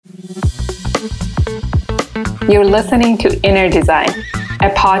You're listening to Inner Design, a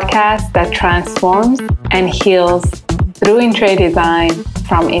podcast that transforms and heals through interior design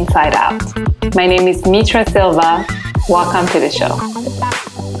from inside out. My name is Mitra Silva. Welcome to the show.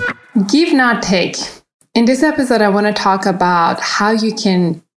 Give, not take. In this episode, I want to talk about how you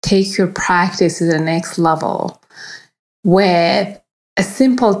can take your practice to the next level with a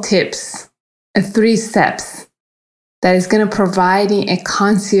simple tips, 3 steps that is going to provide a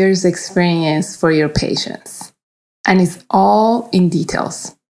concierge experience for your patients. And it's all in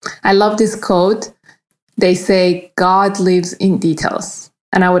details. I love this quote. They say, God lives in details.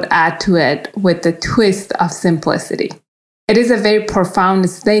 And I would add to it with the twist of simplicity. It is a very profound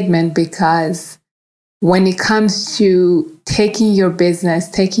statement because when it comes to taking your business,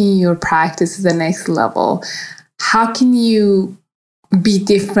 taking your practice to the next level, how can you be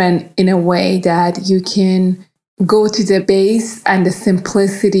different in a way that you can go to the base and the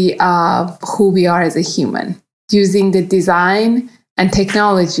simplicity of who we are as a human, using the design and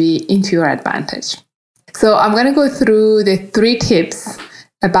technology into your advantage. So I'm going to go through the 3 tips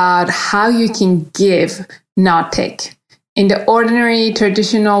about how you can give, not take. In the ordinary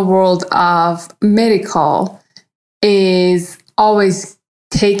traditional world of medical is always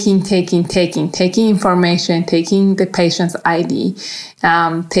taking information, taking the patient's ID,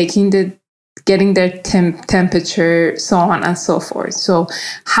 getting their temperature, so on and so forth. So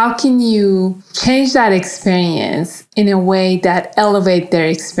how can you change that experience in a way that elevates their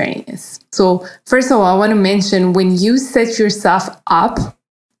experience? So first of all, I want to mention when you set yourself up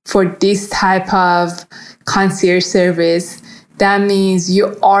for this type of concierge service, that means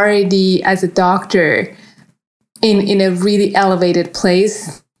you're already, as a doctor, in a really elevated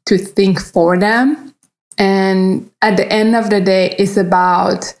place to think for them. And at the end of the day, it's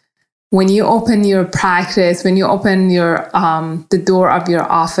about when you open your practice, when you open your the door of your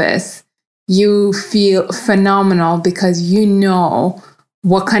office, you feel phenomenal because you know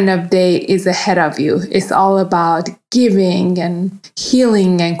what kind of day is ahead of you. It's all about giving and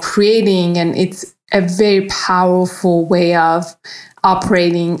healing and creating, and it's a very powerful way of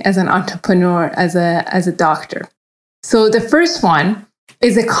operating as an entrepreneur, as a doctor. So the first one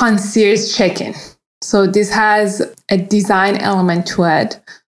is a concierge check-in. So this has a design element to it.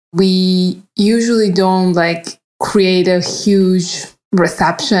 We usually don't create a huge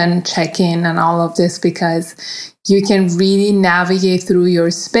reception check-in and all of this because you can really navigate through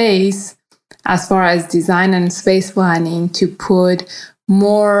your space as far as design and space planning to put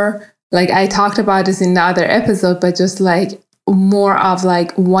more, I talked about this in the other episode, but just more of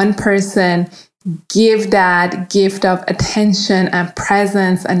one person give that gift of attention and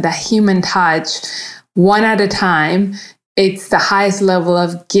presence and the human touch one at a time. It's the highest level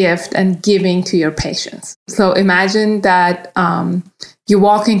of gift and giving to your patients. So imagine that you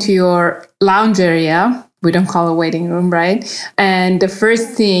walk into your lounge area. We don't call it a waiting room, right? And the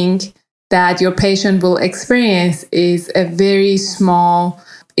first thing that your patient will experience is a very small,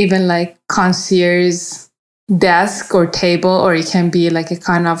 even concierge desk or table, or it can be a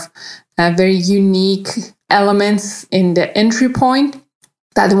kind of very unique elements in the entry point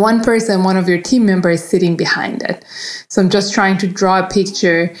that one person, one of your team members is sitting behind it. So I'm just trying to draw a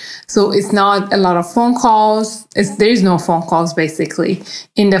picture. So it's not a lot of phone calls. There's no phone calls basically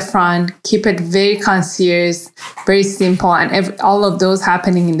in the front. Keep it very concierge, very simple, and all of those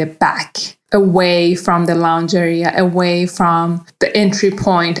happening in the back, away from the lounge area, away from the entry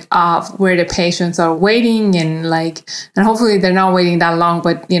point of where the patients are waiting, and hopefully they're not waiting that long,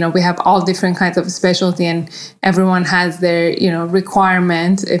 but we have all different kinds of specialty and everyone has their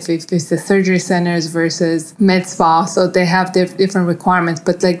requirement if it's the surgery centers versus med spa, so they have different requirements.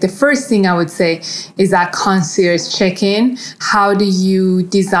 But the first thing I would say is that concierge check-in. How do you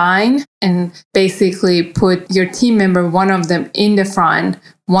design and basically put your team member, one of them, in the front,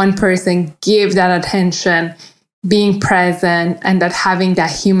 one person give that attention, being present, and that having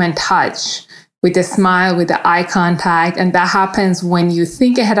that human touch with a smile, with the eye contact. And that happens when you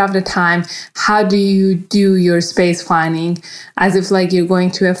think ahead of the time. How do you do your space planning as if you're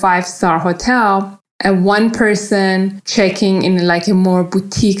going to a 5-star hotel, and one person checking in a more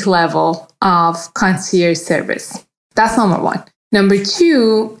boutique level of concierge service? That's number 1. Number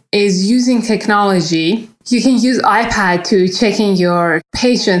 2 is using technology. You can use iPad to checking your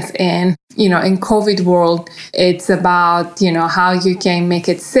patients in. In COVID world, it's about, how you can make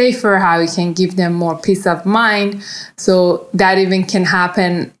it safer, how you can give them more peace of mind. So that even can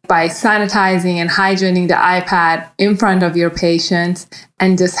happen by sanitizing and hygiening the iPad in front of your patients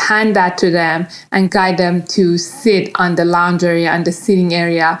and just hand that to them and guide them to sit on the lounge area and the sitting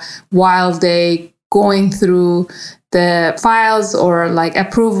area while they going through the files or like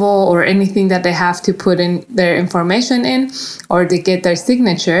approval or anything that they have to put in their information in, or they get their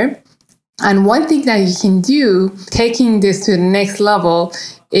signature. And one thing that you can do, taking this to the next level,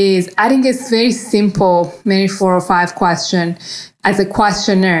 is adding a very simple, maybe 4 or 5 question as a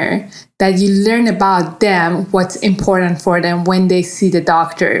questionnaire that you learn about them, what's important for them when they see the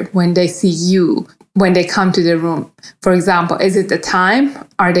doctor, when they see you, when they come to the room. For example, is it the time?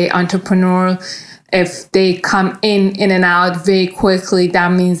 Are they entrepreneurial? If they come in and out very quickly,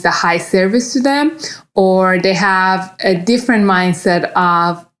 that means the high service to them, or they have a different mindset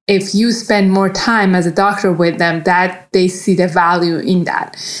of if you spend more time as a doctor with them, that they see the value in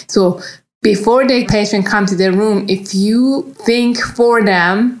that. So before the patient come to the room, if you think for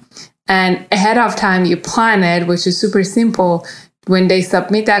them and ahead of time you plan it, which is super simple, when they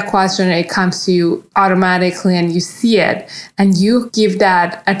submit that question, it comes to you automatically and you see it and you give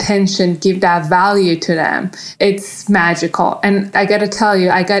that attention, give that value to them. It's magical. And I got to tell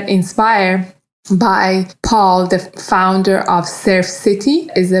you, I got inspired by Paul, the founder of Surf City,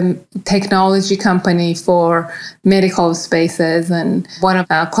 is a technology company for medical spaces. And one of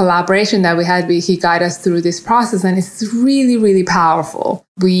the collaboration that we had, he guided us through this process, and it's really, really powerful.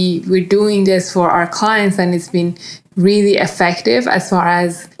 We're doing this for our clients, and it's been really effective as far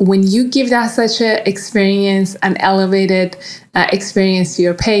as when you give that such an experience, an elevated experience to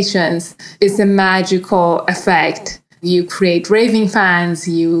your patients, it's a magical effect. You create raving fans,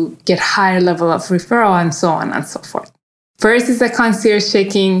 you get higher level of referral, and so on and so forth. First is the concierge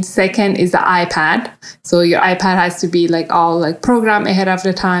check-in. Second is the iPad. So your iPad has to be like all like programmed ahead of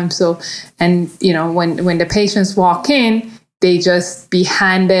the time. So, and you know, when the patients walk in, they just be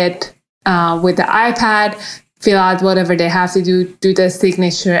handed with the iPad, fill out whatever they have to do the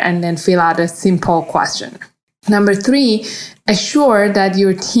signature, and then fill out a simple question. Number 3, assure that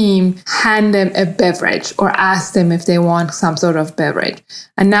your team hand them a beverage or ask them if they want some sort of beverage.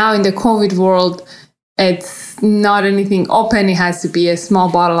 And now in the COVID world, it's not anything open. It has to be a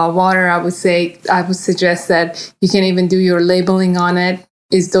small bottle of water. I would suggest that you can even do your labeling on it.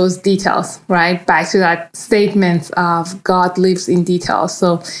 Is those details, right? Back to that statement of God lives in details.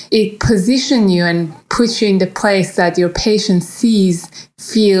 So it positions you and puts you in the place that your patient sees,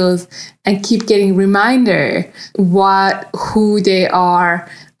 feels, and keep getting reminder who they are,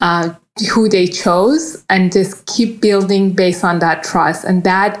 who they chose, and just keep building based on that trust. And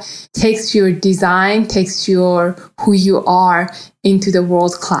that takes your design, takes your who you are into the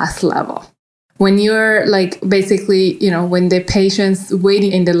world-class level. When you're like basically, you know, when the patient's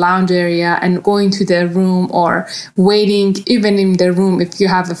waiting in the lounge area and going to their room, or waiting even in the room, if you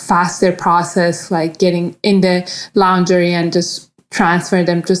have a faster process, like getting in the lounge area and just transfer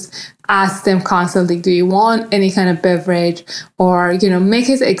them, just ask them constantly, do you want any kind of beverage, or, you know, make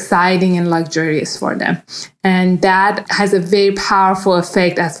it exciting and luxurious for them. And that has a very powerful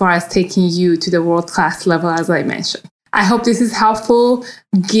effect as far as taking you to the world-class level, as I mentioned. I hope this is helpful.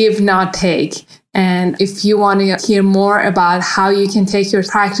 Give, not take. And if you want to hear more about how you can take your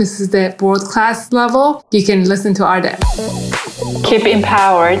practices to the world-class level, you can listen to our demo. Keep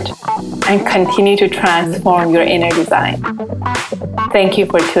empowered and continue to transform your inner design. Thank you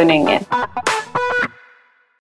for tuning in.